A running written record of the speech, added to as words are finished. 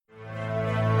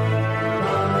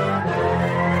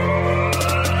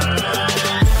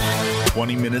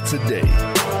20 minutes a day,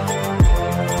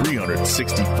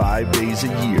 365 days a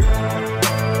year.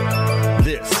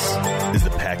 This is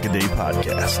the Pack-A-Day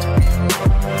Podcast.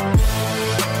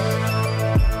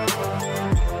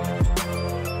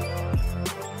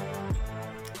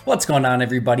 What's going on,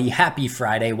 everybody? Happy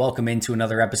Friday. Welcome into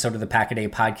another episode of the Pack-A-Day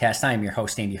Podcast. I am your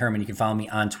host, Andy Herman. You can follow me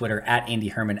on Twitter at Andy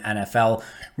Herman NFL.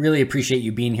 Really appreciate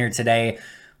you being here today.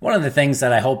 One of the things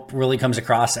that I hope really comes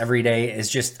across every day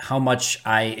is just how much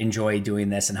I enjoy doing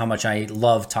this and how much I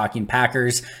love talking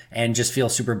Packers, and just feel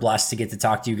super blessed to get to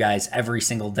talk to you guys every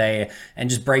single day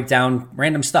and just break down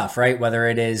random stuff, right? Whether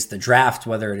it is the draft,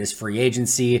 whether it is free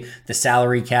agency, the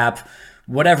salary cap,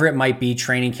 whatever it might be,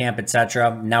 training camp,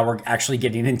 etc. Now we're actually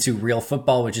getting into real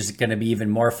football, which is going to be even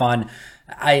more fun.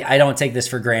 I don't take this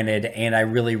for granted, and I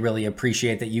really, really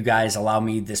appreciate that you guys allow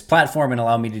me this platform and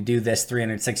allow me to do this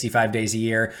 365 days a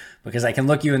year, because I can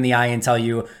look you in the eye and tell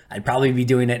you I'd probably be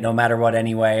doing it no matter what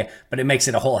anyway, but it makes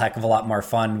it a whole heck of a lot more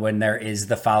fun when there is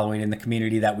the following in the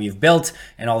community that we've built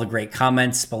and all the great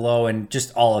comments below and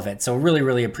just all of it. So really,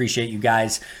 really appreciate you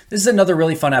guys. This is another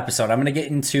really fun episode. I'm going to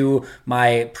get into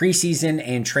my preseason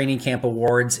and training camp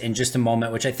awards in just a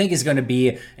moment, which I think is going to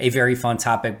be a very fun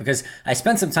topic, because I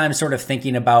spent some time sort of thinking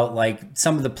about like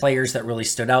some of the players that really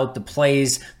stood out, the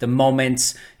plays, the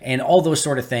moments, and all those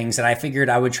sort of things. And I figured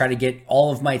I would try to get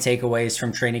all of my takeaways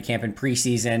from training camp and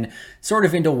preseason sort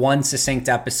of into one succinct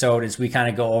episode as we kind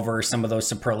of go over some of those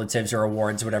superlatives or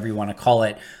awards, whatever you want to call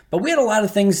it. But we had a lot of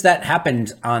things that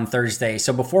happened on Thursday.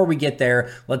 So before we get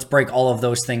there, let's break all of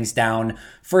those things down.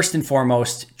 First and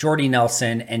foremost, Jordy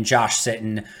Nelson and Josh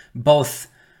Sitton, both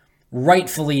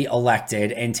rightfully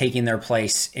elected and taking their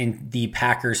place in the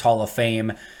Packers Hall of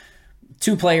Fame.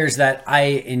 Two players that I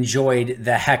enjoyed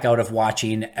the heck out of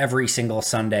watching every single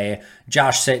Sunday.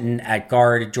 Josh Sitton at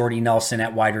guard, Jordy Nelson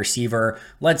at wide receiver.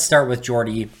 Let's start with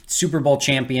Jordy. Super Bowl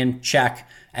champion, check.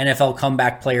 NFL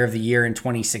Comeback Player of the Year in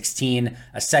 2016.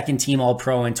 A second-team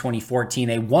All-Pro in 2014.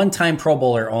 A one-time Pro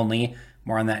Bowler only.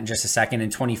 More on that in just a second.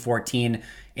 In 2014,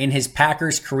 in his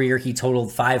Packers career, he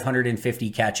totaled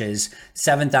 550 catches,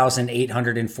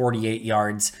 7,848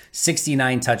 yards,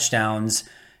 69 touchdowns,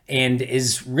 and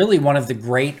is really one of the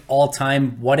great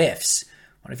all-time what-ifs.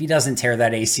 What if he doesn't tear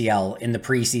that ACL in the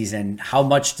preseason? How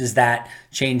much does that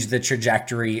change the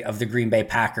trajectory of the Green Bay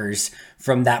Packers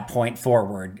from that point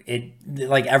forward? It,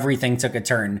 like, everything took a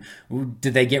turn.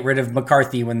 Did they get rid of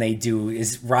McCarthy when they do?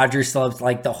 Is Rodgers still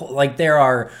like the whole, like, there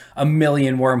are a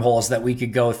million wormholes that we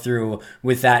could go through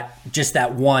with that, just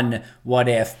that one what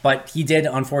if. But he did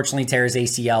unfortunately tear his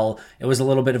ACL. It was a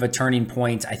little bit of a turning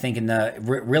point, I think, in the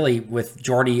really with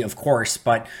Jordy, of course,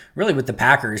 but really with the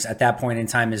Packers at that point in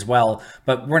time as well.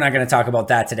 But we're not going to talk about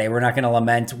that today. We're not going to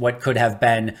lament what could have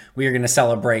been. We are going to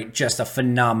celebrate just a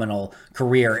phenomenal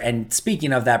career. And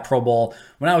speaking of that Pro Bowl,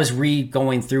 when I was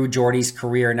going through Jordy's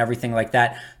career and everything like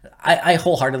that, I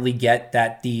wholeheartedly get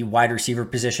that the wide receiver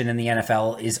position in the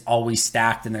NFL is always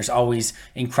stacked and there's always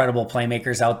incredible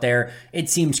playmakers out there. It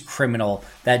seems criminal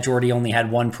that Jordy only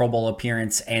had one Pro Bowl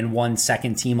appearance and one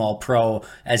second team All-Pro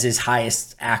as his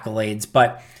highest accolades,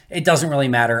 but it doesn't really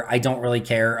matter. I don't really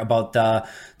care about the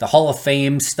Hall of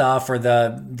Fame stuff or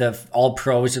the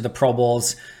All-Pros or the Pro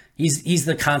Bowls. He's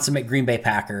the consummate Green Bay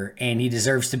Packer, and he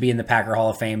deserves to be in the Packer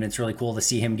Hall of Fame. And it's really cool to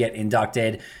see him get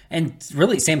inducted. And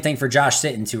really, same thing for Josh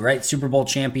Sitton too, right? Super Bowl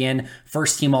champion,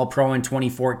 first team All-Pro in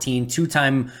 2014,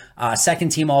 two-time second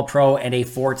team All-Pro, and a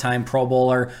four-time Pro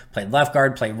Bowler. Played left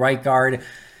guard, played right guard.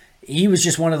 He was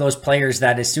just one of those players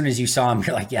that as soon as you saw him,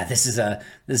 you're like, yeah, this is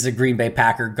a Green Bay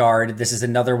Packer guard. This is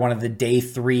another one of the day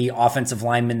 3 offensive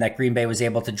linemen that Green Bay was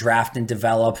able to draft and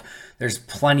develop. There's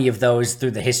plenty of those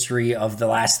through the history of the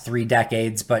last 3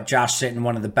 decades, but Josh Sitton,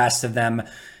 one of the best of them.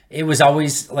 It was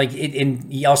always like it,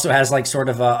 and he also has like sort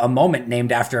of a moment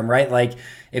named after him, right? Like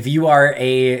if you are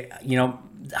a,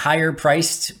 higher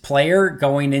priced player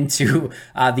going into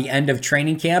the end of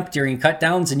training camp during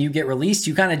cutdowns and you get released,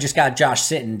 you kind of just got Josh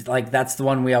Sitton. Like that's the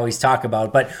one we always talk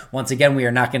about. But once again, we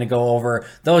are not going to go over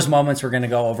those moments. We're going to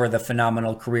go over the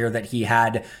phenomenal career that he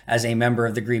had as a member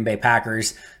of the Green Bay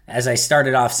Packers. As I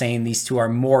started off saying, these two are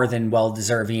more than well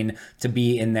deserving to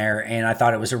be in there. And I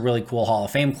thought it was a really cool Hall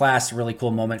of Fame class, a really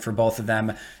cool moment for both of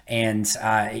them. And,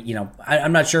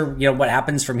 I'm not sure, what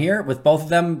happens from here with both of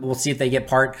them. We'll see if they get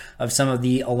part of some of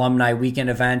the alumni weekend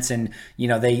events and,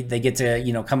 they get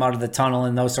to, come out of the tunnel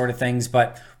and those sort of things.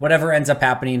 But whatever ends up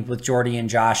happening with Jordy and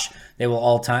Josh, they will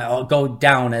all go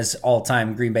down as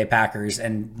all-time Green Bay Packers.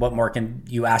 And what more can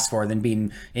you ask for than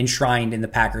being enshrined in the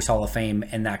Packers Hall of Fame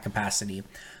in that capacity?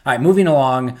 All right, moving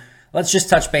along, let's just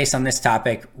touch base on this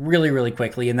topic really, really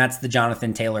quickly, and that's the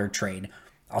Jonathan Taylor trade.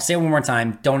 I'll say it one more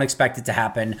time. Don't expect it to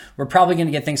happen. We're probably going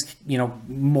to get things,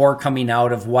 more coming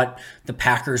out of what the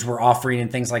Packers were offering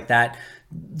and things like that.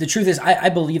 The truth is, I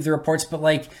believe the reports,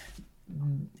 but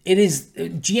it is,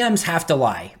 GMs have to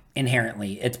lie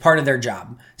inherently. It's part of their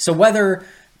job. So whether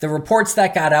the reports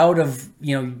that got out of,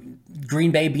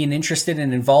 Green Bay being interested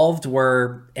and involved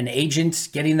were an agent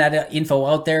getting that info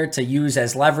out there to use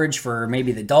as leverage for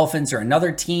maybe the Dolphins or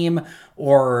another team,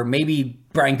 or maybe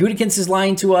Brian Gutekunst is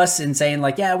lying to us and saying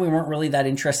yeah, we weren't really that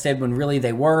interested when really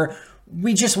they were.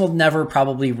 We just will never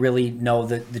probably really know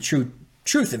the true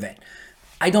truth of it.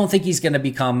 I don't think he's going to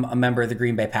become a member of the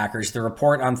Green Bay Packers. The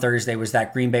report on Thursday was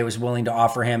that Green Bay was willing to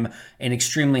offer him an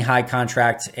extremely high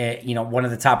contract, one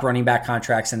of the top running back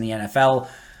contracts in the NFL.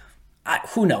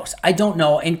 Who knows? I don't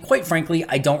know. And quite frankly,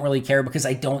 I don't really care because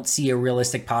I don't see a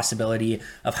realistic possibility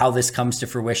of how this comes to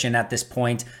fruition at this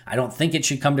point. I don't think it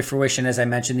should come to fruition, as I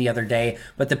mentioned the other day.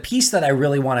 But the piece that I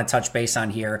really want to touch base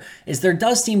on here is there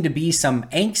does seem to be some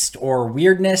angst or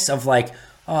weirdness of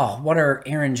what are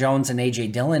Aaron Jones and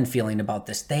AJ Dillon feeling about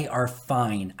this? They are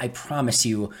fine. I promise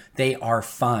you, they are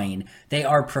fine. They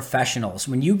are professionals.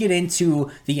 When you get into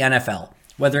the NFL,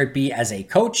 whether it be as a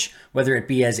coach, whether it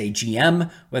be as a GM,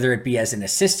 whether it be as an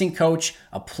assistant coach,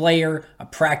 a player, a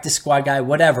practice squad guy,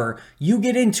 whatever, you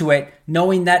get into it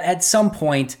knowing that at some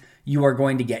point you are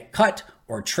going to get cut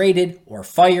or traded or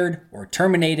fired or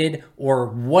terminated or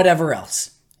whatever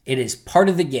else. It is part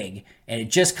of the gig and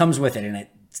it just comes with it. And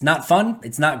it's not fun.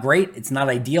 It's not great. It's not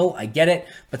ideal. I get it,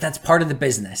 but that's part of the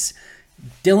business.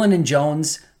 Dillon and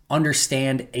Jones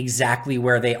understand exactly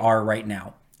where they are right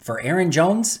now. For Aaron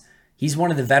Jones, he's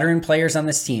one of the veteran players on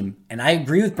this team. And I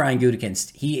agree with Brian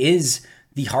Gutekunst. He is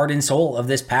the heart and soul of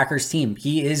this Packers team.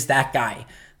 He is that guy.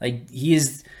 He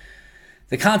is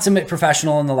the consummate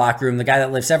professional in the locker room, the guy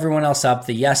that lifts everyone else up,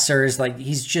 the yes sirs.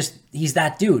 He's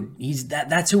that dude.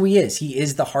 That's who he is. He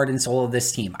is the heart and soul of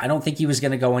this team. I don't think he was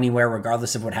going to go anywhere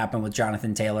regardless of what happened with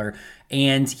Jonathan Taylor.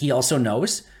 And he also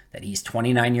knows that he's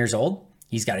 29 years old.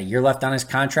 He's got a year left on his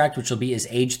contract, which will be his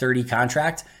age 30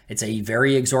 contract. It's a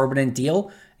very exorbitant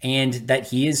deal. And that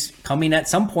he is coming at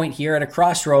some point here at a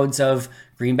crossroads of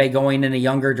Green Bay going in a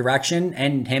younger direction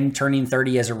and him turning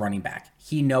 30 as a running back.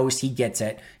 He knows, he gets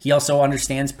it. He also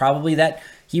understands probably that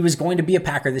he was going to be a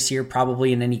Packer this year,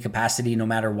 probably in any capacity, no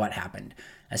matter what happened.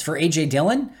 As for AJ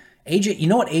Dillon, you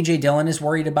know what AJ Dillon is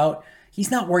worried about?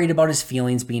 He's not worried about his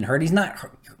feelings being hurt. He's not,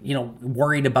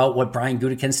 worried about what Brian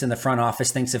Gutekunst in the front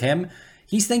office thinks of him.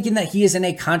 He's thinking that he is in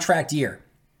a contract year.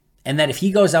 And that if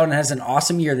he goes out and has an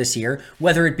awesome year this year,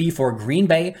 whether it be for Green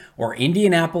Bay or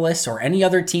Indianapolis or any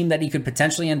other team that he could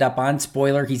potentially end up on,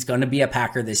 spoiler, he's going to be a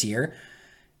Packer this year.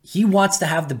 He wants to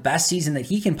have the best season that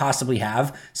he can possibly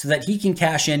have so that he can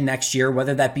cash in next year,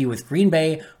 whether that be with Green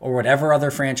Bay or whatever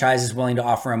other franchise is willing to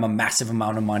offer him a massive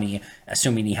amount of money,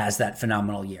 assuming he has that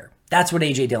phenomenal year. That's what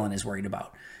AJ Dillon is worried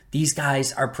about. These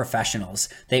guys are professionals.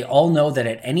 They all know that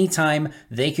at any time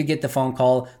they could get the phone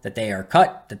call that they are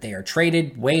cut, that they are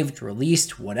traded, waived,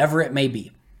 released, whatever it may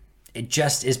be. It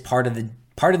just is part of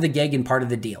the gig and part of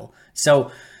the deal.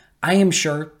 So I am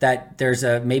sure that there's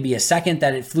maybe a second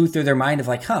that it flew through their mind of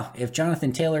if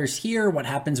Jonathan Taylor's here, what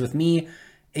happens with me?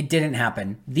 It didn't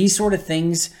happen. These sort of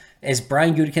things, as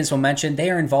Brian Gutekunst will mention, they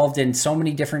are involved in so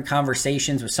many different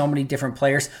conversations with so many different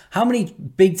players. How many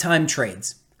big time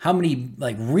trades? How many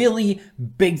really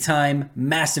big time,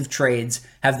 massive trades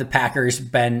have the Packers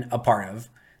been a part of?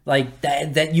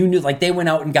 That you knew, they went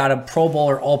out and got a Pro Bowl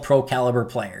or all pro caliber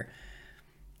player.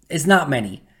 It's not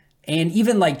many. And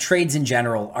even trades in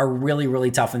general are really,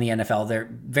 really tough in the NFL. They're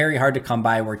very hard to come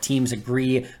by where teams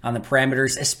agree on the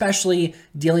parameters, especially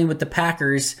dealing with the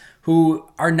Packers, who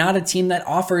are not a team that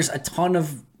offers a ton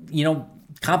of,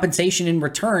 compensation in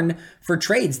return for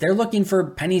trades. They're looking for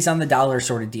pennies on the dollar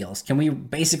sort of deals. Can we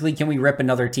rip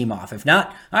another team off? If not,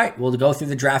 all right, we'll go through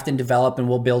the draft and develop, and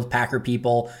we'll build Packer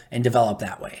people and develop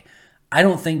that way. I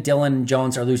don't think Dillon and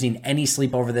Jones are losing any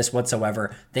sleep over this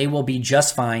whatsoever. They will be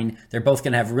just fine. They're both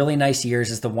going to have really nice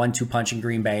years as the 1-2 punch in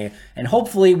Green Bay. And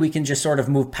hopefully we can just sort of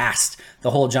move past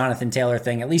the whole Jonathan Taylor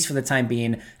thing, at least for the time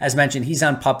being. As mentioned, he's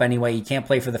on PUP anyway. He can't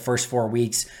play for the first 4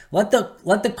 weeks. Let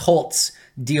the Colts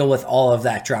deal with all of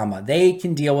that drama. They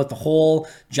can deal with the whole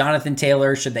Jonathan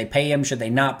Taylor. Should they pay him? Should they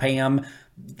not pay him?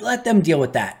 Let them deal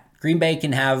with that. Green Bay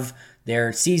can have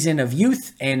their season of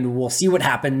youth, and we'll see what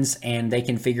happens, and they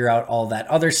can figure out all that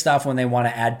other stuff when they want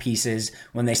to add pieces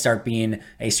when they start being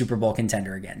a Super Bowl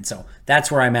contender again. So that's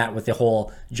where I'm at with the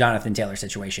whole Jonathan Taylor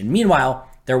situation. Meanwhile,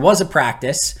 there was a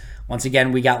practice. Once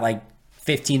again, we got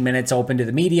 15 minutes open to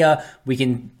the media. We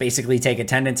can basically take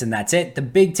attendance and that's it. The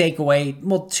big takeaway,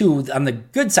 well, two, on the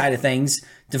good side of things,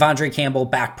 Devondre Campbell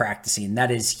back practicing.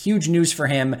 That is huge news for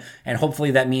him, and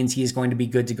hopefully that means he's going to be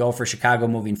good to go for Chicago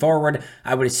moving forward.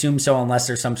 I would assume so unless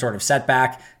there's some sort of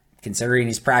setback, considering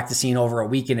he's practicing over a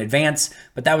week in advance.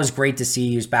 But that was great to see.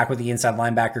 He was back with the inside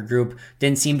linebacker group.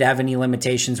 Didn't seem to have any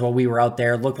limitations while we were out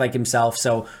there. Looked like himself.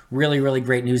 So really, really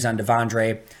great news on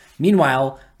Devondre.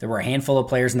 Meanwhile, there were a handful of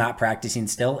players not practicing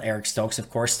still. Eric Stokes, of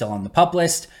course, still on the PUP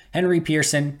list. Henry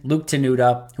Pearson, Luke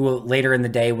Tenuta, who later in the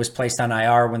day was placed on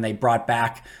IR when they brought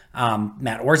back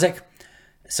Matt Orzik.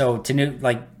 So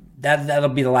Tenuta, that'll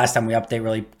be the last time we update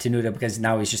really Tenuta because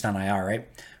now he's just on IR, right?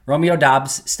 Romeo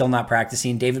Dobbs, still not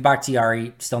practicing. David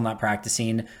Bakhtiari, still not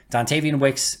practicing. Dontavian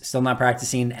Wicks, still not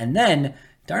practicing. And then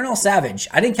Darnell Savage.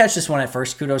 I didn't catch this one at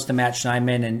first. Kudos to Matt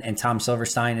Schneiman and Tom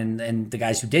Silverstein and the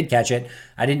guys who did catch it.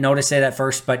 I didn't notice it at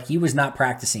first, but he was not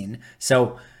practicing.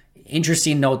 So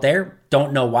interesting note there.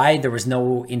 Don't know why. There was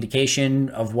no indication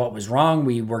of what was wrong.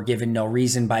 We were given no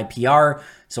reason by PR.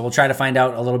 So we'll try to find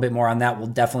out a little bit more on that. We'll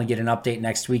definitely get an update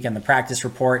next week on the practice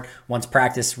report. Once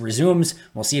practice resumes,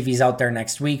 we'll see if he's out there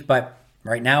next week. But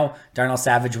right now, Darnell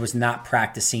Savage was not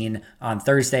practicing on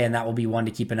Thursday, and that will be one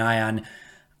to keep an eye on.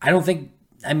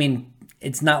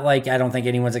 It's not like I don't think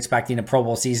anyone's expecting a Pro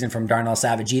Bowl season from Darnell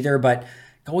Savage either, but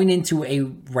going into a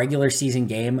regular season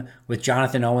game with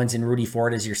Jonathan Owens and Rudy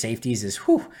Ford as your safeties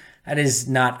that is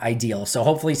not ideal. So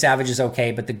hopefully Savage is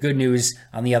okay, but the good news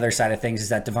on the other side of things is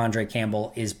that Devondre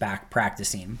Campbell is back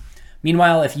practicing.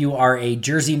 Meanwhile, if you are a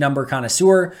jersey number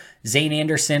connoisseur, Zane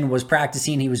Anderson was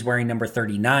practicing. He was wearing number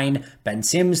 39. Ben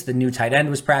Sims, the new tight end,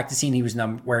 was practicing. He was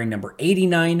wearing number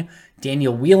 89.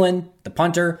 Daniel Whelan, the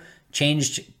punter,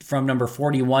 changed from number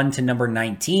 41 to number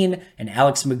 19, and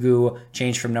Alex Magoo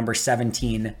changed from number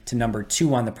 17 to number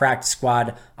 2 on the practice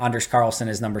squad. Anders Carlson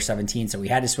is number 17, so we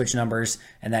had to switch numbers,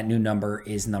 and that new number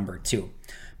is number 2.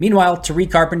 Meanwhile,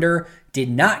 Tariq Carpenter did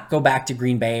not go back to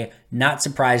Green Bay. Not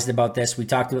surprised about this. We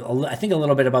talked, I think, a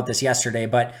little bit about this yesterday,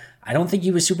 but I don't think he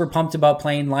was super pumped about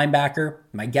playing linebacker.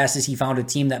 My guess is he found a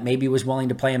team that maybe was willing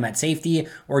to play him at safety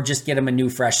or just get him a new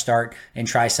fresh start and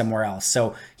try somewhere else.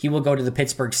 So he will go to the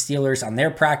Pittsburgh Steelers on their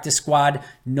practice squad.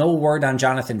 No word on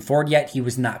Jonathan Ford yet. He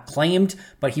was not claimed,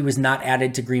 but he was not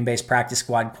added to Green Bay's practice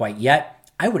squad quite yet.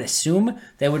 I would assume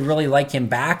they would really like him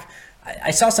back.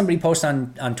 I saw somebody post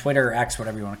on Twitter or X,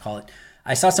 whatever you want to call it.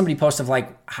 I saw somebody post of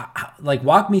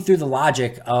walk me through the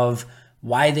logic of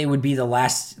why they would be the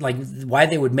last, why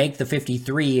they would make the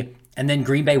 53 and then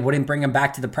Green Bay wouldn't bring him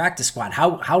back to the practice squad.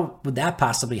 How would that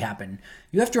possibly happen?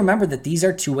 You have to remember that these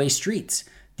are two-way streets.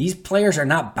 These players are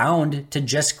not bound to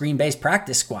just Green Bay's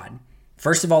practice squad.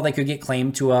 First of all, they could get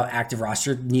claimed to an active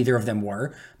roster. Neither of them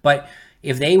were. But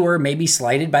if they were maybe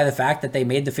slighted by the fact that they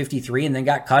made the 53 and then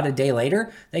got cut a day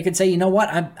later, they could say, you know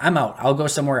what, I'm out. I'll go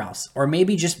somewhere else. Or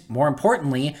maybe just more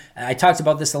importantly, I talked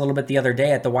about this a little bit the other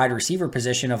day at the wide receiver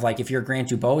position of if you're Grant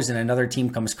Dubose and another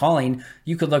team comes calling,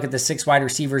 you could look at the 6 wide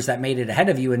receivers that made it ahead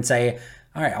of you and say,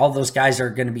 all right, all those guys are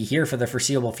going to be here for the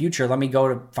foreseeable future. Let me go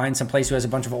to find some place who has a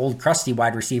bunch of old crusty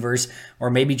wide receivers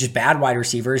or maybe just bad wide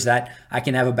receivers that I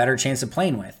can have a better chance of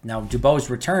playing with. Now, Dubose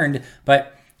returned,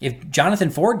 but if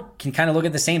Jonathan Ford can kind of look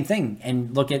at the same thing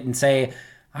and look at and say,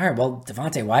 all right, well,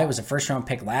 Devontae Wyatt was a first-round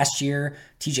pick last year.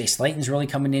 TJ Slayton's really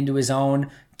coming into his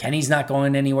own. Kenny's not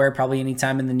going anywhere probably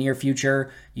anytime in the near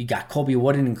future. You got Colby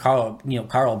Wooden and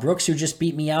Carl Brooks who just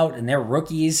beat me out, and they're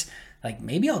rookies.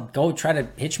 Maybe I'll go try to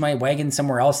hitch my wagon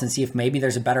somewhere else and see if maybe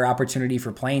there's a better opportunity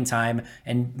for playing time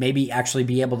and maybe actually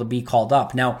be able to be called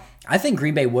up. Now, I think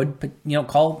Green Bay would,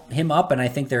 call him up, and I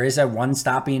think there is a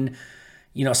one-stopping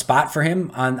spot for him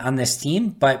on this team,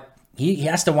 but he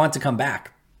has to want to come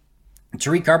back.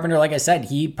 Tariq Carpenter, like I said,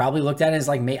 he probably looked at it as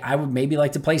I would maybe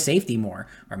like to play safety more,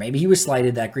 or maybe he was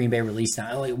slighted that Green Bay released.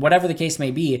 Whatever the case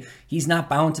may be, he's not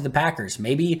bound to the Packers.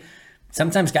 Maybe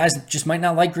sometimes guys just might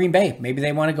not like Green Bay. Maybe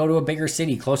they want to go to a bigger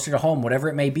city, closer to home, whatever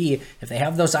it may be. If they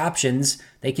have those options,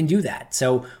 they can do that.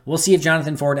 So we'll see if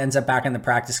Jonathan Ford ends up back on the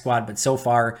practice squad, but so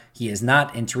far he is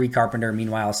not, and Tariq Carpenter,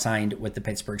 meanwhile, signed with the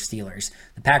Pittsburgh Steelers.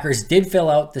 The Packers did fill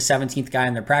out the 17th guy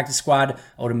in their practice squad.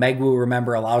 Odumegwu,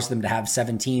 remember, allows them to have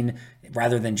 17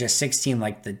 rather than just 16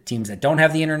 like the teams that don't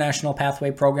have the International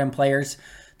Pathway Program players.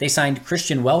 They signed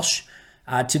Christian Welsh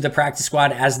to the practice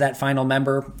squad as that final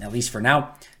member, at least for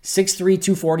now. 6'3",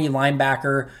 240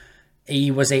 linebacker.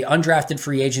 He was an undrafted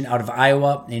free agent out of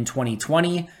Iowa in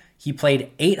 2020. He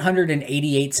played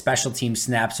 888 special team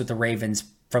snaps with the Ravens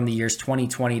from the years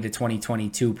 2020 to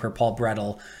 2022 per Paul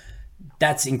Brettel.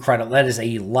 That's incredible. That is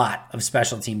a lot of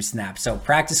special team snaps. So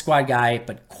practice squad guy,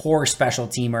 but core special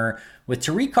teamer. With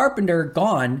Tariq Carpenter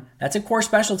gone, that's a core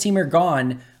special teamer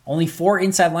gone. Only 4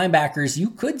 inside linebackers. You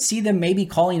could see them maybe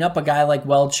calling up a guy like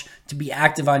Welch to be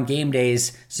active on game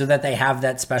days so that they have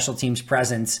that special teams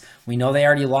presence. We know they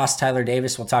already lost Tyler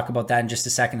Davis. We'll talk about that in just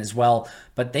a second as well.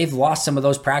 But they've lost some of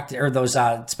those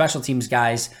special teams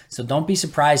guys. So don't be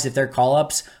surprised if their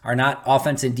call-ups are not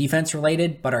offense and defense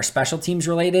related, but are special teams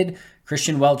related.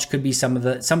 Christian Welch could be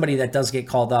somebody that does get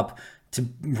called up to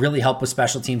really help with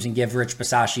special teams and give Rich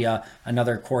Bisaccia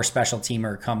another core special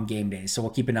teamer come game days. So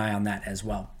we'll keep an eye on that as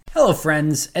well. Hello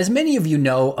friends, as many of you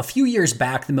know, a few years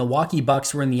back the Milwaukee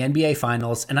Bucks were in the NBA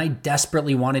Finals and I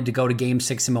desperately wanted to go to Game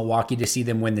 6 in Milwaukee to see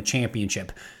them win the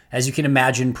championship. As you can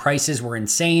imagine, prices were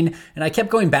insane and I kept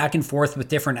going back and forth with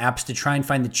different apps to try and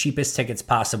find the cheapest tickets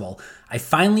possible. I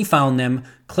finally found them,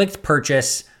 clicked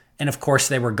purchase, and of course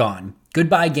they were gone.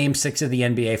 Goodbye Game 6 of the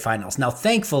NBA Finals. Now,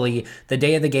 thankfully, the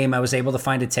day of the game, I was able to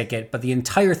find a ticket, but the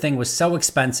entire thing was so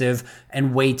expensive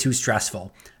and way too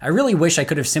stressful. I really wish I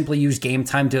could have simply used Game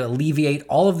Time to alleviate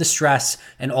all of the stress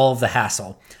and all of the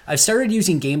hassle. I've started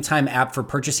using Game Time app for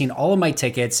purchasing all of my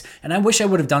tickets, and I wish I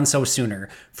would have done so sooner.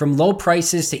 From low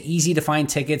prices to easy to find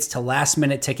tickets to last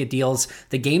minute ticket deals,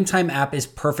 the Game Time app is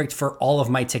perfect for all of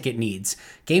my ticket needs.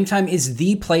 Game Time is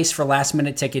the place for last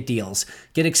minute ticket deals.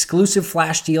 Get exclusive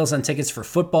flash deals on tickets for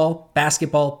football,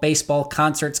 basketball, baseball,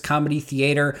 concerts, comedy,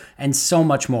 theater, and so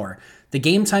much more. The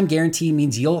Game Time guarantee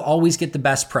means you'll always get the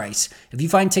best price. If you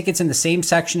find tickets in the same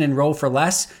section and row for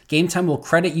less, Game Time will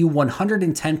credit you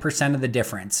 110% of the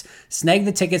difference. Snag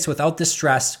the tickets without the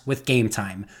stress with Game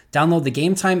Time. Download the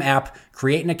Game Time app,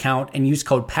 create an account, and use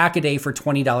code PACKADAY for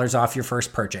 $20 off your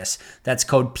first purchase. That's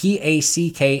code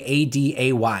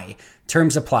PACKADAY.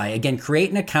 Terms apply. Again, create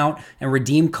an account and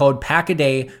redeem code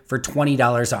PACKADAY for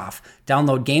 $20 off.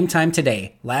 Download Game Time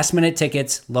today. Last minute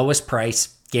tickets, lowest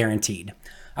price, guaranteed.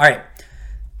 All right.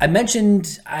 I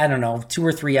mentioned, 2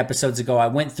 or 3 episodes ago, I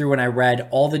went through and I read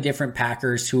all the different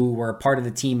Packers who were part of the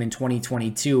team in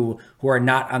 2022 who are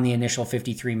not on the initial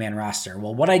 53-man roster.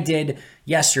 Well, what I did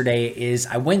yesterday is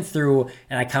I went through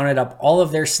and I counted up all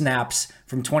of their snaps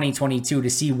from 2022 to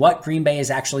see what Green Bay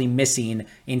is actually missing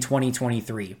in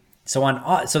 2023.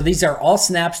 So these are all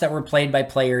snaps that were played by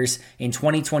players in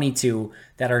 2022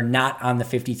 that are not on the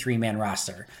 53-man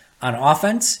roster. On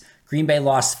offense, Green Bay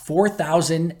lost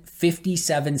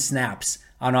 4,057 snaps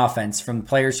on offense from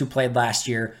players who played last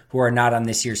year who are not on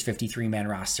this year's 53-man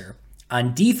roster.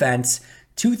 On defense,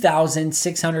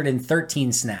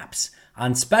 2,613 snaps.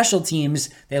 On special teams,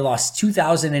 they lost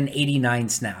 2,089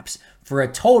 snaps for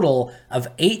a total of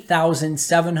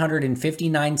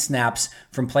 8,759 snaps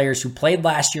from players who played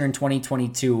last year in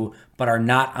 2022 but are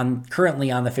not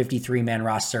currently on the 53-man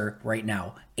roster right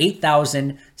now.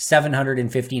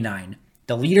 8,759.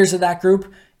 The leaders of that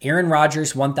group, Aaron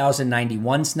Rodgers,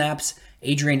 1,091 snaps,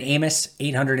 Adrian Amos,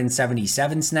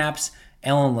 877 snaps,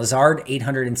 Allen Lazard,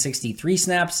 863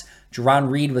 snaps,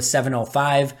 Jerron Reed with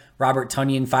 705, Robert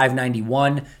Tonyan,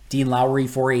 591, Dean Lowry,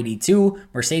 482,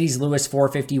 Mercedes Lewis,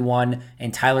 451,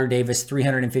 and Tyler Davis,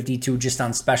 352 just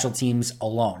on special teams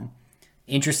alone.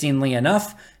 Interestingly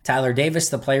enough, Tyler Davis,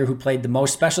 the player who played the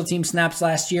most special team snaps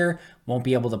last year, won't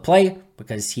be able to play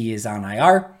because he is on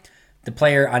IR. The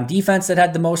player on defense that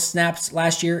had the most snaps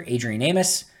last year, Adrian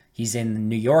Amos, he's in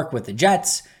New York with the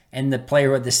Jets. And the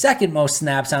player with the second most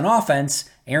snaps on offense,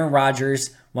 Aaron Rodgers,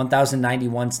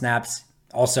 1,091 snaps.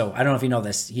 Also, I don't know if you know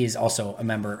this, he is also a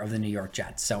member of the New York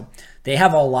Jets. So they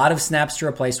have a lot of snaps to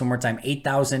replace. One more time,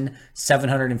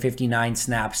 8,759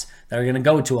 snaps that are going to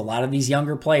go to a lot of these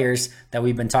younger players that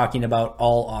we've been talking about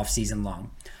all offseason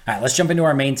long. All right, let's jump into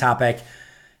our main topic.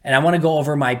 And I want to go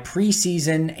over my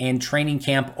preseason and training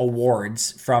camp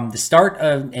awards from the start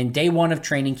of and day one of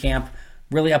training camp,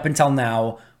 really up until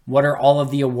now. What are all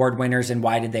of the award winners and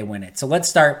why did they win it? So let's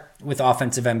start with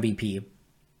offensive MVP.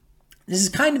 This is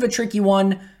kind of a tricky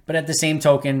one, but at the same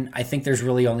token, I think there's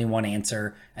really only one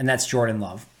answer, and that's Jordan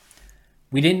Love.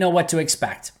 We didn't know what to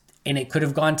expect, and it could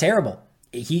have gone terrible.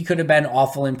 He could have been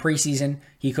awful in preseason.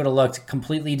 He could have looked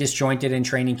completely disjointed in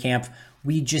training camp.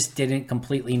 We just didn't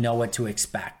completely know what to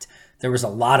expect. There was a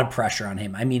lot of pressure on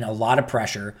him. I mean, a lot of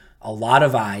pressure, a lot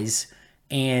of eyes.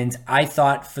 And I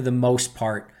thought for the most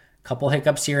part, a couple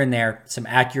hiccups here and there, some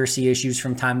accuracy issues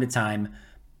from time to time.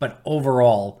 But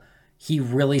overall, he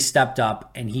really stepped up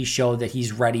and he showed that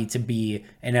he's ready to be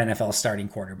an NFL starting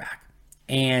quarterback.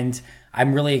 And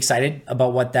I'm really excited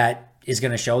about what that is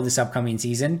going to show this upcoming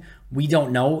season. We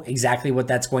don't know exactly what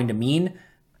that's going to mean.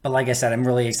 But like I said, I'm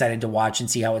really excited to watch and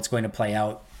see how it's going to play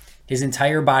out. His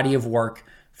entire body of work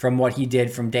from what he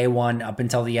did from day one up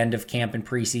until the end of camp and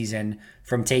preseason,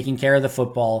 from taking care of the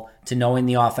football to knowing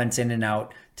the offense in and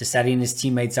out, to setting his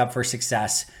teammates up for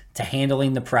success, to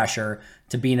handling the pressure,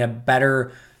 to being a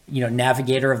better,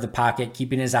 navigator of the pocket,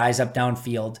 keeping his eyes up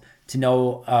downfield, to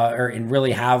know and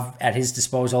really have at his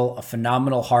disposal a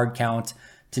phenomenal hard count,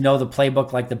 to know the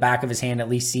playbook like the back of his hand, at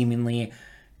least seemingly,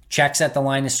 checks at the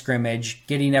line of scrimmage,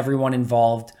 getting everyone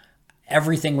involved.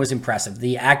 Everything was impressive.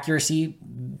 The accuracy,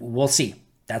 we'll see.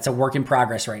 That's a work in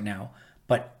progress right now.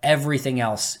 But everything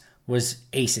else was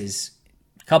aces.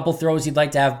 A couple throws he'd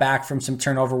like to have back from some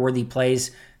turnover-worthy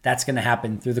plays. That's going to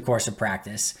happen through the course of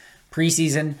practice.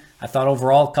 Preseason, I thought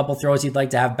overall, a couple throws he'd like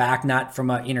to have back, not from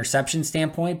an interception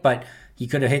standpoint, but he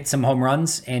could have hit some home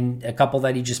runs and a couple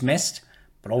that he just missed.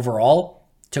 But overall,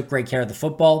 took great care of the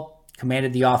football,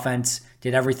 commanded the offense,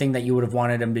 did everything that you would have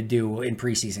wanted him to do in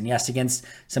preseason. Yes, against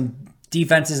some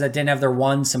defenses that didn't have their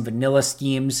ones, some vanilla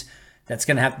schemes. That's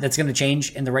gonna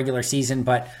change in the regular season,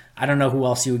 but I don't know who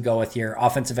else you would go with here.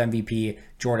 Offensive MVP,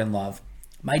 Jordan Love.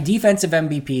 My defensive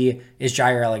MVP is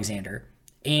Jair Alexander.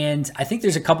 And I think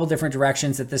there's a couple different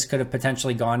directions that this could have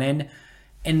potentially gone in.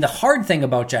 And the hard thing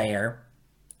about Jair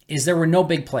is there were no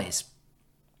big plays.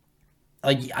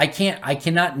 Like I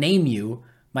cannot name you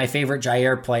my favorite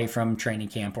Jair play from training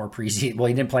camp or preseason. Well,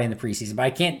 he didn't play in the preseason, but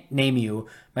I can't name you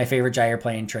my favorite Jair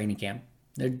play in training camp.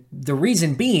 The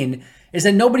reason being is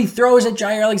that nobody throws at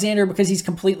Jair Alexander because he's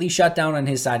completely shut down on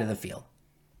his side of the field.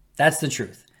 That's the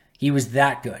truth. He was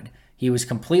that good. He was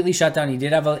completely shut down. He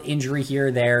did have an injury here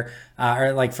or there,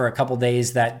 or like for a couple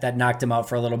days that knocked him out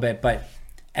for a little bit. But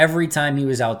every time he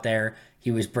was out there,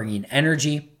 he was bringing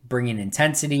energy, bringing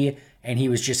intensity, and he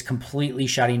was just completely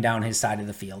shutting down his side of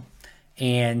the field.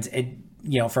 And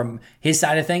from his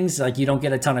side of things, like you don't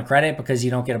get a ton of credit because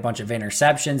you don't get a bunch of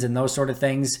interceptions and those sort of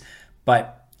things.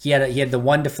 But he had the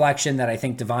one deflection that I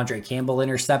think Devondre Campbell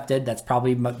intercepted. That's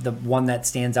probably the one that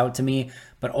stands out to me.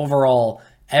 But overall,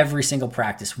 every single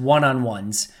practice,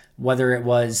 one-on-ones, whether it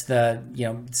was the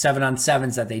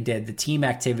 7-on-7s that they did, the team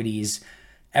activities,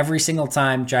 every single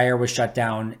time Jair was shut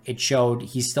down, it showed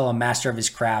he's still a master of his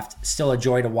craft, still a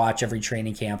joy to watch every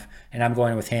training camp, and I'm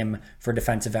going with him for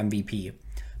defensive MVP.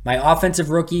 My offensive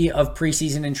rookie of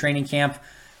preseason and training camp,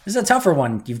 this is a tougher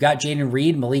one. You've got Jaden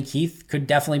Reed, Malik Heath could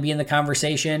definitely be in the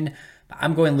conversation.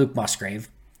 I'm going Luke Musgrave.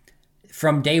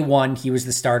 From day one, he was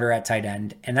the starter at tight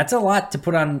end, and that's a lot to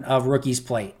put on a rookie's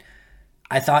plate.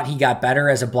 I thought he got better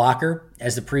as a blocker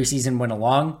as the preseason went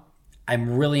along.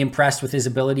 I'm really impressed with his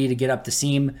ability to get up the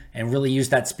seam and really use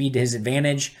that speed to his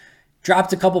advantage.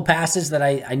 Dropped a couple passes that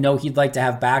I know he'd like to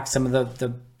have back. Some of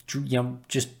the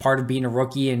just part of being a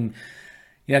rookie and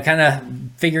kind of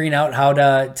figuring out how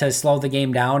to slow the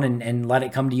game down and let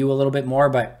it come to you a little bit more.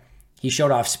 But he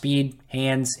showed off speed,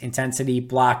 hands, intensity,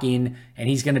 blocking, and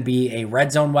he's going to be a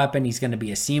red zone weapon. He's going to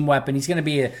be a seam weapon. He's going to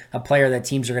be a player that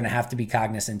teams are going to have to be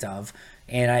cognizant of.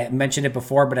 And I mentioned it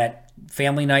before, but at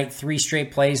family night, 3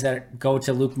 straight plays that go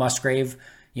to Luke Musgrave.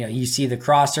 You see the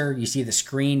crosser, you see the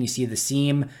screen, you see the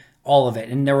seam, all of it.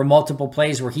 And there were multiple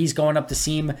plays where he's going up the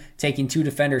seam, taking 2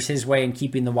 defenders his way and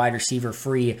keeping the wide receiver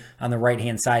free on the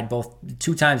right-hand side. Both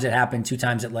 2 times it happened, 2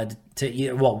 times it led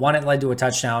to, one it led to a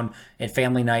touchdown at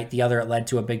family night. The other, it led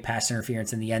to a big pass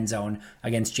interference in the end zone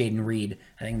against Jaden Reed.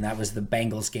 I think that was the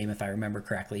Bengals game, if I remember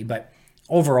correctly. But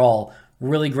overall,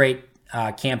 really great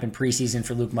camp and preseason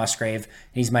for Luke Musgrave.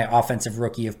 He's my offensive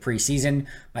rookie of preseason.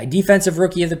 My defensive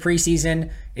rookie of the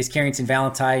preseason is Carrington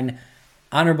Valentine.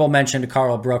 Honorable mention to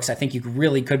Carl Brooks. I think you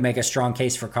really could make a strong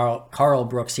case for Carl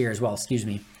Brooks here as well.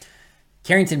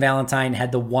 Carrington Valentine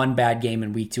had the one bad game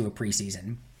in week 2 of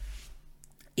preseason.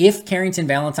 If Carrington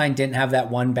Valentine didn't have that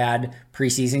one bad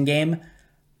preseason game,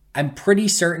 I'm pretty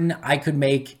certain I could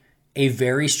make a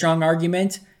very strong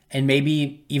argument and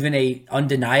maybe even a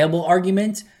undeniable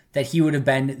argument that he would have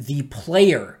been the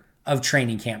player of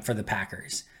training camp for the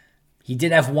Packers. He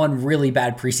did have one really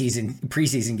bad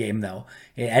preseason game, though.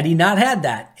 Had he not had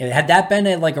that, had that been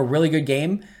a really good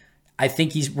game, I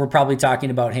think we're probably talking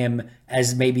about him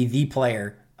as maybe the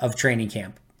player of training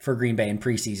camp for Green Bay in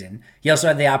preseason. He also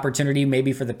had the opportunity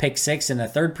maybe for the pick 6 in a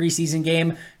 3rd preseason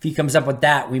game. If he comes up with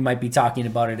that, we might be talking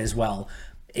about it as well.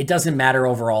 It doesn't matter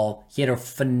overall. He had a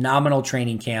phenomenal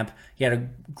training camp. He had a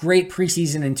great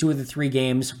preseason in 2 of the 3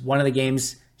 games. One of the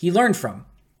games he learned from.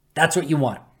 That's what you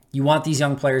want. You want these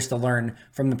young players to learn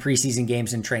from the preseason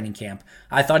games and training camp.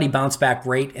 I thought he bounced back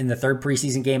great in the 3rd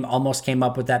preseason game, almost came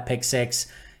up with that pick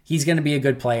 6. He's going to be a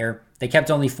good player. They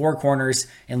kept only 4 corners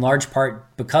in large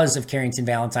part because of Carrington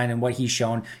Valentine and what he's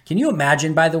shown. Can you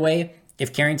imagine, by the way,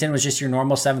 if Carrington was just your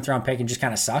normal 7th round pick and just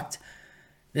kind of sucked?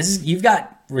 You've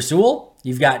got Rasul,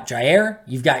 you've got Jair,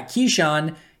 you've got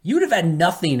Keyshawn, you would have had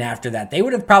nothing after that. They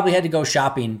would have probably had to go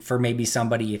shopping for maybe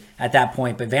somebody at that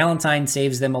point. But Valentine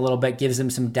saves them a little bit, gives them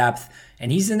some depth,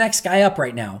 and he's the next guy up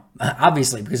right now,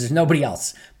 obviously, because there's nobody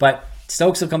else. But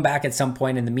Stokes will come back at some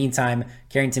point. In the meantime,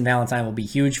 Carrington Valentine will be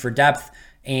huge for depth,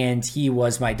 and he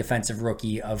was my defensive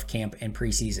rookie of camp and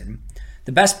preseason.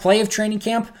 The best play of training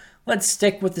camp, let's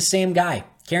stick with the same guy,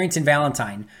 Carrington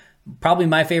Valentine. Probably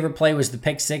my favorite play was the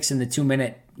pick 6 in the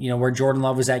 2-minute, where Jordan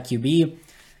Love was at QB,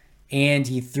 and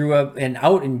he threw an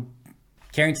out, and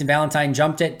Carrington Valentine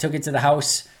jumped it, took it to the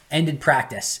house, ended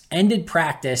practice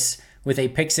with a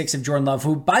pick 6 of Jordan Love,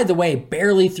 who, by the way,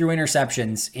 barely threw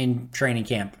interceptions in training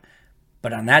camp.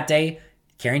 But on that day,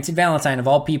 Carrington Valentine, of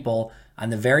all people, on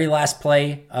the very last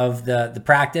play of the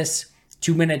practice,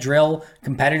 2-minute drill,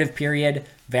 competitive period,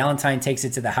 Valentine takes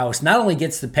it to the house. Not only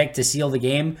gets the pick to seal the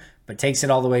game, but takes it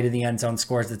all the way to the end zone,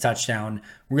 scores the touchdown.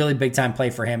 Really big time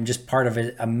play for him. Just part of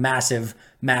a massive,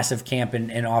 massive camp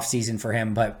and off season for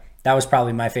him. But that was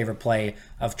probably my favorite play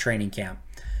of training camp.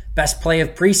 Best play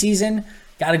of preseason,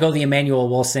 got to go the Emmanuel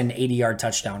Wilson 80-yard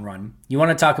touchdown run. You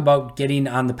want to talk about getting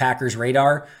on the Packers'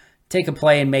 radar? Take a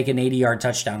play and make an 80-yard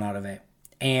touchdown out of it.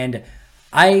 And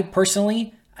I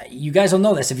personally, you guys will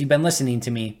know this if you've been listening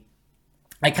to me,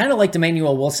 I kind of liked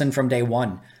Emmanuel Wilson from day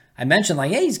one. I mentioned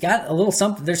he's got a little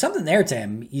something. There's something there to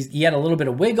him. He had a little bit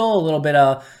of wiggle, a little bit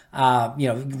of,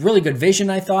 really good vision.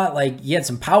 I thought he had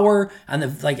some power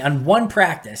on one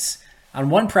practice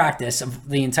of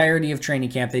the entirety of training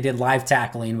camp. They did live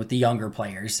tackling with the younger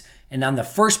players, and on the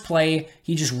first play,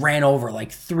 he just ran over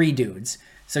 3 dudes.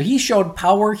 So he showed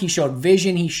power. He showed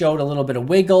vision. He showed a little bit of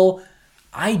wiggle.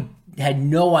 I had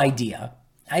no idea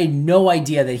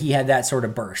that he had that sort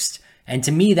of burst. And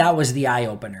to me, that was the eye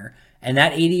opener. And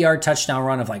that 80-yard touchdown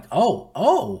run of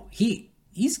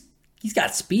he's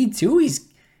got speed too. He's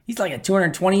like a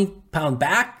 220-pound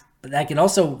back, but that can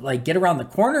also get around the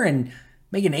corner and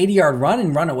make an 80-yard run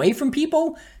and run away from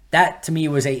people. That to me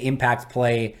was a impact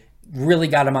play. Really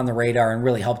got him on the radar and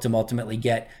really helped him ultimately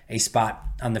get a spot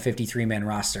on the 53-man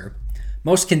roster.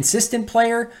 Most consistent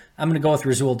player, I'm going to go with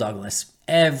Rasul Douglas.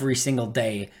 Every single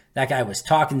day, that guy was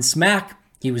talking smack.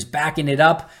 He was backing it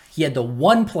up. He had the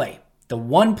one play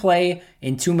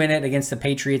in 2 minutes against the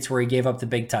Patriots where he gave up the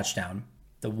big touchdown.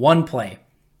 The one play.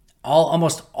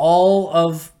 Almost all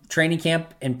of training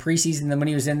camp and preseason, then when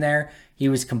he was in there, he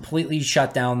was completely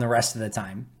shut down the rest of the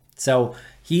time. So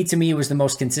he, to me, was the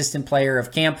most consistent player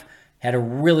of camp. Had a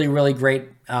really, really great,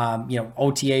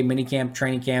 OTA, minicamp,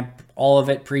 training camp, all of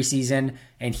it preseason,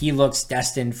 and he looks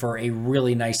destined for a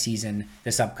really nice season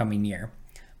this upcoming year.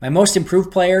 My most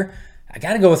improved player, I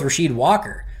got to go with Rasheed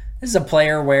Walker. This is a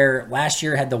player where last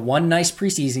year had the one nice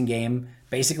preseason game,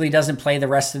 basically doesn't play the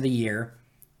rest of the year.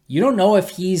 You don't know if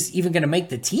he's even going to make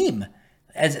the team.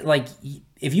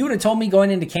 If you would have told me going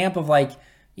into camp of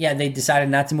they decided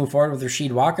not to move forward with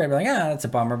Rasheed Walker, I'd be that's a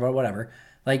bummer, but whatever.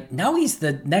 Now he's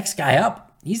the next guy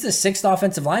up. He's the 6th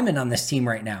offensive lineman on this team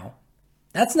right now.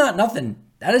 That's not nothing.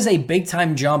 That is a big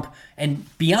time jump. And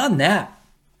beyond that,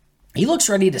 he looks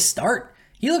ready to start.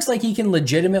 He looks like he can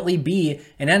legitimately be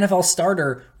an NFL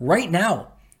starter right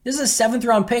now. This is a 7th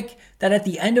round pick that at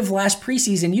the end of last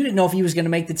preseason, you didn't know if he was going to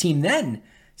make the team then.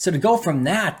 So to go from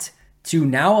that to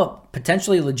now a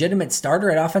potentially legitimate starter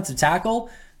at offensive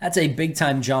tackle, that's a big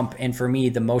time jump. And for me,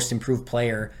 the most improved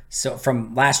player. So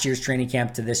from last year's training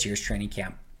camp to this year's training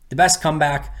camp. The best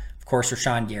comeback, of course,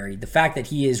 Rashawn Gary. The fact that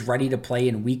he is ready to play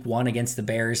in week 1 against the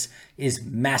Bears is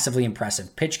massively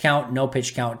impressive. Pitch count, no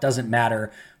pitch count, doesn't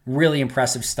matter. Really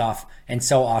impressive stuff, and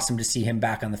so awesome to see him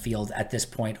back on the field at this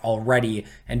point already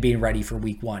and being ready for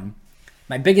week 1.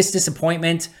 My biggest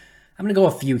disappointment, I'm going to go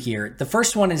a few here. The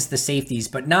first one is the safeties,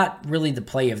 but not really the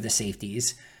play of the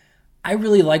safeties. I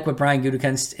really like what Brian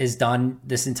Gutekunst has done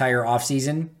this entire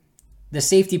offseason. The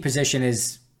safety position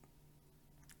is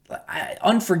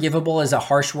unforgivable is a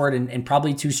harsh word and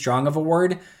probably too strong of a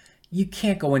word. You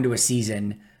can't go into a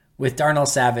season with Darnell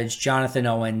Savage, Jonathan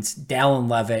Owens, Dallin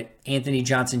Levitt, Anthony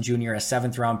Johnson Jr., a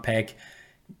 7th round pick.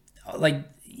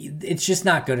 It's just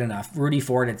not good enough. Rudy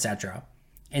Ford, etc.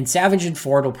 And Savage and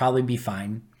Ford will probably be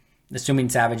fine, assuming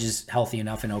Savage is healthy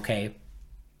enough and okay.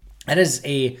 That is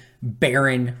a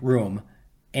barren room.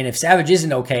 And if Savage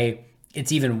isn't okay,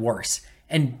 it's even worse.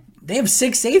 And they have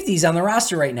 6 safeties on the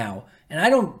roster right now. And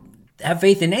I don't have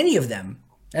faith in any of them.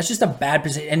 That's just a bad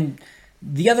position. And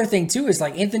the other thing, too, is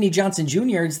Anthony Johnson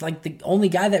Jr. is the only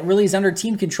guy that really is under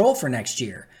team control for next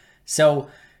year. So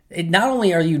not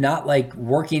only are you not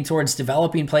working towards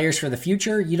developing players for the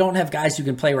future, you don't have guys who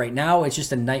can play right now. It's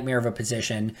just a nightmare of a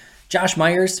position. Josh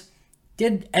Myers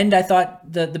did end, I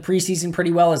thought, the preseason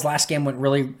pretty well. His last game went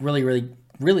really, really, really,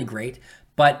 really great.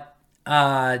 But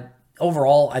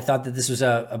overall, I thought that this was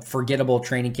a forgettable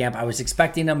training camp. I was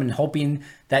expecting him and hoping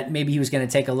that maybe he was going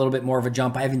to take a little bit more of a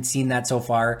jump. I haven't seen that so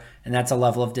far, and that's a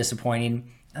level of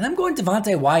disappointing. And I'm going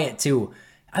Devonte Wyatt too.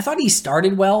 I thought he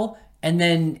started well, and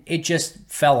then it just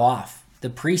fell off. The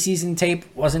preseason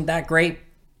tape wasn't that great.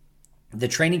 The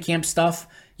training camp stuff,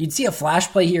 you'd see a flash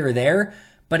play here or there,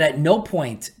 but at no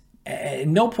point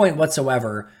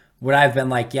whatsoever would I have been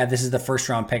like, yeah, this is the first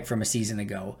round pick from a season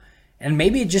ago. And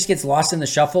maybe it just gets lost in the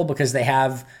shuffle because they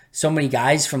have so many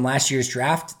guys from last year's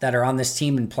draft that are on this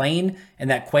team and playing,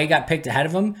 and that Quay got picked ahead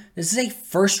of him. This is a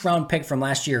first-round pick from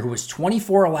last year who was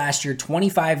 24 last year,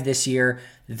 25 this year.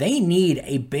 They need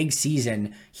a big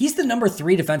season. He's the number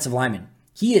 3 defensive lineman.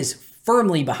 He is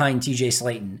firmly behind TJ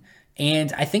Slayton,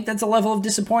 and I think that's a level of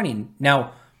disappointing.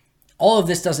 Now, all of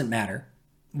this doesn't matter.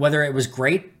 Whether it was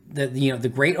great,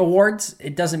 the great awards,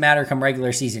 it doesn't matter come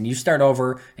regular season. You start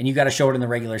over and you got to show it in the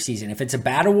regular season. If it's a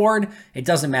bad award, it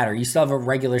doesn't matter. You still have a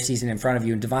regular season in front of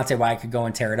you, and Devonte Wyatt could go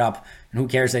and tear it up. And who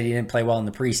cares that he didn't play well in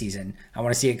the preseason? I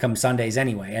want to see it come Sundays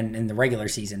anyway and in the regular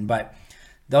season. But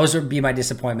those would be my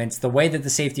disappointments. The way that the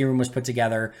safety room was put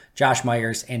together, Josh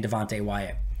Myers and Devonte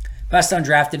Wyatt. Best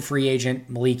undrafted free agent,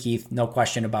 Malik Heath, no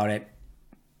question about it.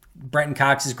 Brenton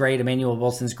Cox is great. Emmanuel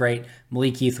Wilson's great.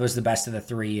 Malik Heath was the best of the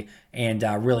 3, and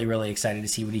really, really excited to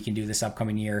see what he can do this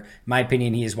upcoming year. In my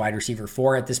opinion, he is wide receiver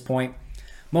 4 at this point.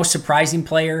 Most surprising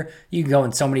player, you can go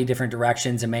in so many different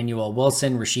directions. Emmanuel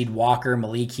Wilson, Rasheed Walker,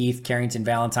 Malik Heath, Carrington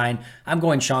Valentine. I'm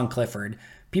going Sean Clifford.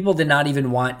 People did not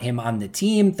even want him on the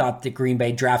team, thought that Green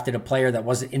Bay drafted a player that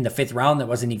wasn't in the 5th round, that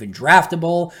wasn't even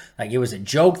draftable. Like, it was a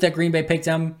joke that Green Bay picked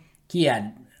him. He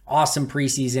had awesome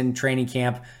preseason training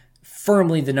camp.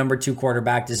 Firmly the number 2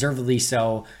 quarterback, deservedly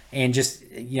so, and just,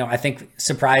 I think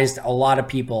surprised a lot of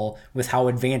people with how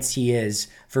advanced he is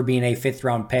for being a 5th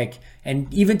round pick,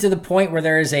 and even to the point where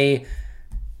there is a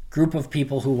group of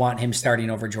people who want him starting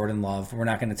over Jordan Love. We're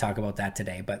not going to talk about that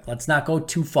today, but let's not go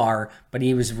too far, but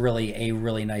he was really a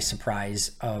really nice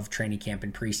surprise of training camp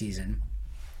and preseason.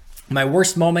 My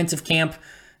worst moments of camp,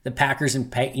 the Packers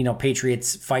and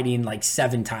Patriots fighting like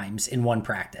 7 times in one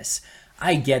practice.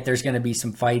 I get there's going to be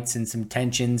some fights and some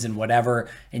tensions and whatever.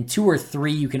 And 2 or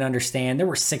 3 you can understand. There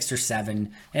were 6 or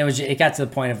 7. And it got to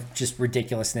the point of just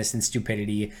ridiculousness and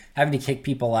stupidity, having to kick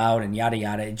people out and yada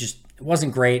yada. It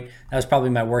wasn't great. That was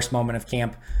probably my worst moment of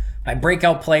camp. My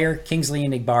breakout player, Kingsley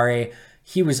Enagbare,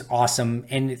 he was awesome,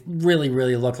 and it really,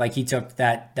 really looked like he took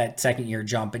that second-year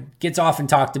jump. It gets often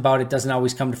talked about. It doesn't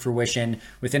always come to fruition.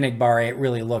 With Enagbare, it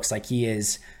really looks like he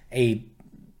is 10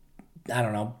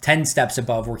 steps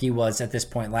above where he was at this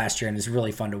point last year, and is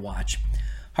really fun to watch.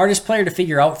 Hardest player to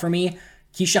figure out for me,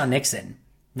 Keyshawn Nixon.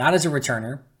 Not as a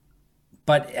returner,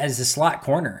 but as a slot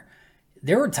corner.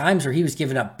 There were times where he was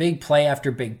giving up big play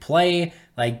after big play.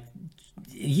 Like,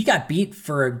 he got beat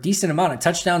for a decent amount of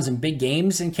touchdowns in big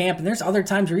games in camp, and there's other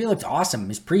times where he looked awesome.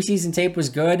 His preseason tape was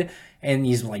good, and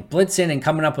he's like blitzing and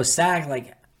coming up with sack.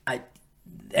 Like,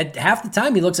 at half the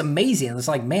time, he looks amazing. It's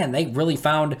like, man, they really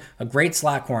found a great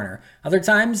slot corner. Other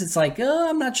times, it's like,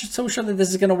 I'm not so sure that this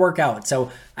is going to work out.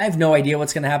 So I have no idea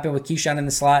what's going to happen with Keyshawn in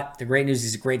the slot. The great news,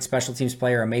 he's a great special teams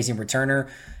player, amazing returner.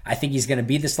 I think he's going to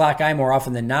be the slot guy more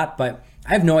often than not, but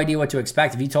I have no idea what to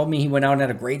expect. If you told me he went out and had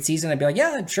a great season, I'd be like,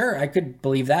 yeah, sure, I could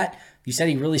believe that. If you said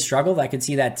he really struggled, I could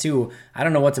see that too. I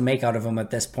don't know what to make out of him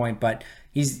at this point, but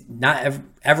he's not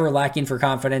ever lacking for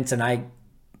confidence, and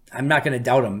I'm not going to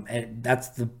doubt him. And that's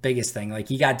the biggest thing. Like,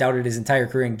 he got doubted his entire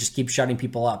career and just keeps shutting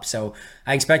people up. So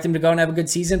I expect him to go and have a good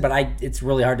season, but it's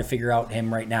really hard to figure out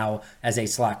him right now as a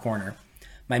slot corner.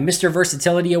 My Mr.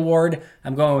 Versatility Award,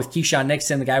 I'm going with Keyshawn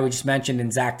Nixon, the guy we just mentioned,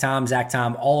 and Zach Tom. Zach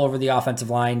Tom all over the offensive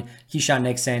line. Keyshawn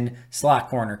Nixon, slot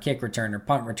corner, kick returner,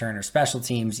 punt returner, special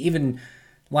teams, even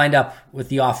lined up with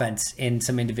the offense in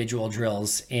some individual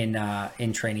drills in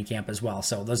training camp as well.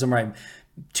 So those are my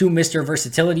 2 Mr.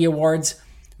 Versatility Awards.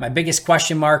 My biggest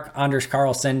question mark, Anders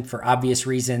Carlson, for obvious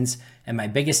reasons. And my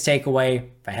biggest takeaway,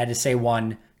 if I had to say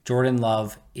one, Jordan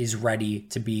Love is ready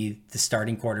to be the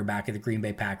starting quarterback of the Green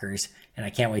Bay Packers, and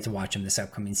I can't wait to watch him this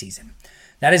upcoming season.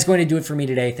 That is going to do it for me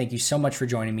today. Thank you so much for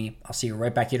joining me. I'll see you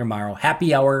right back here tomorrow.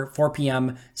 Happy hour, 4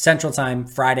 p.m. Central Time,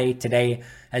 Friday, today,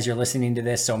 as you're listening to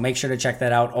this. So make sure to check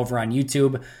that out over on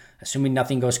YouTube. Assuming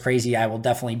nothing goes crazy, I will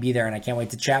definitely be there, and I can't wait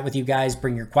to chat with you guys.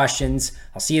 Bring your questions.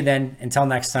 I'll see you then. Until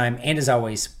next time, and as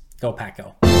always, go Pack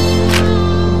Go.